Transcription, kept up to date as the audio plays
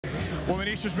Well,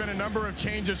 Anish, there's been a number of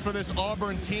changes for this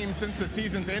Auburn team since the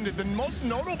season's ended. The most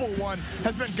notable one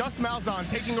has been Gus Malzahn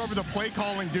taking over the play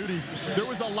calling duties. There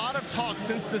was a lot of talk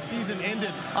since the season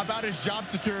ended about his job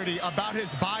security, about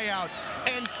his buyout,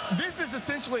 and this is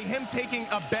essentially him taking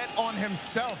a bet on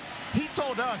himself. He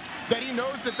told us that he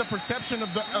knows that the perception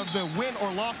of the win or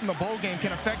loss in the bowl game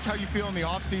can affect how you feel in the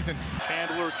offseason.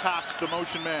 Chandler Cox, the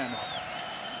motion man.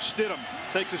 Stidham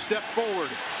takes a step forward.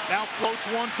 Now floats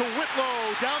one to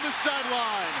Whitlow down the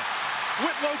sideline.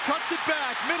 Whitlow cuts it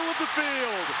back, middle of the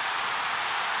field.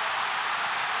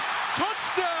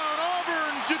 Touchdown,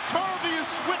 Auburn! Jarrett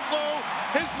Whitlow,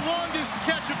 his longest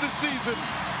catch of the season.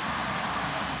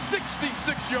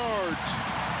 66 yards.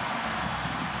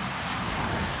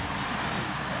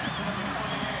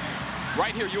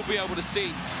 Right here, you'll be able to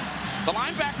see the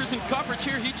linebackers in coverage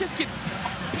here. He just gets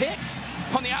picked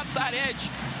on the outside edge.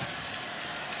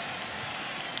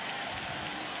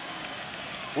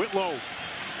 Whitlow,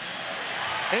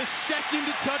 his second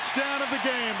touchdown of the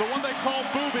game, the one they call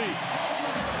Booby.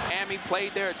 Miami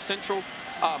played there at Central,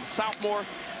 Southmore.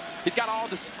 He's got all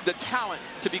the talent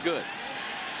to be good.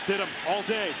 Stidham all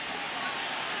day,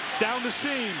 down the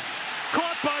seam,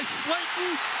 caught by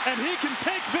Slayton, and he can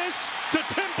take this to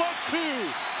Timbuktu.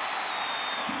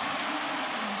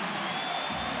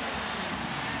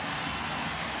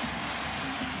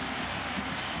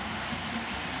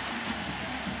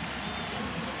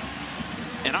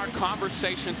 In our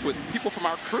conversations with people from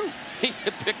our crew, he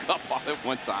could pick up all at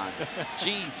one time.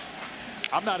 Jeez.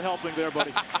 I'm not helping there,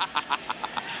 buddy.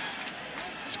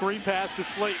 Screen pass to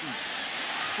Slayton.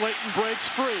 Slayton breaks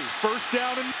free. First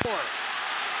down and more.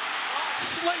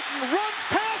 Slayton runs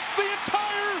past the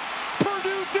entire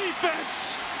Purdue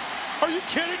defense. Are you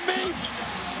kidding me?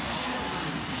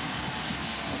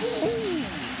 Ooh.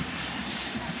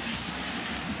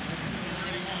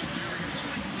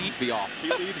 He'd be off. He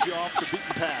leads you off the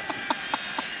beaten path.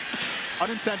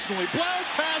 Unintentionally.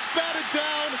 Blast pass batted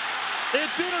down.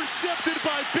 It's intercepted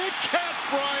by Big Cat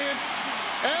Bryant.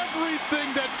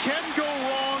 Everything that can go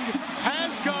wrong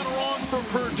has gone wrong for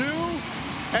Purdue,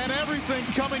 and everything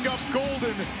coming up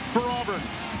golden for Auburn.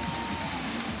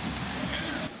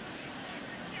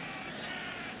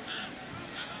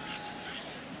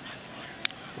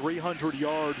 .300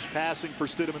 yards passing for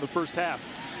Stidham in the first half.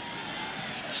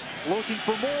 Looking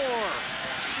for more.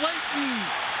 Slayton,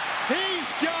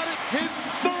 he's got it, his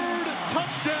third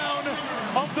touchdown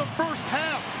of the first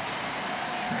half.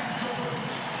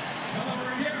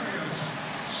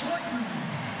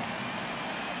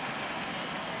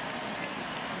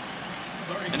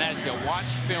 And as you watch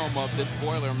film of this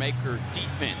Boilermaker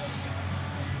defense,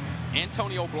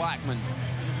 Antonio Blackman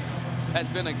has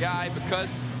been a guy,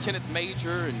 because Kenneth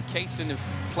Major and Kaysen have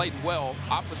played well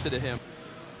opposite of him.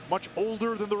 Much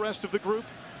older than the rest of the group.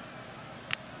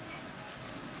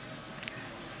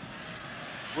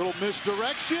 Little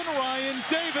misdirection. Ryan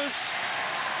Davis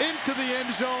into the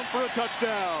end zone for a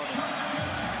touchdown.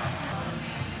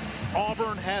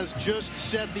 Auburn has just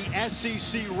set the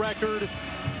SEC record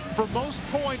for most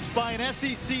points by an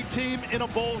SEC team in a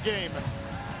bowl game.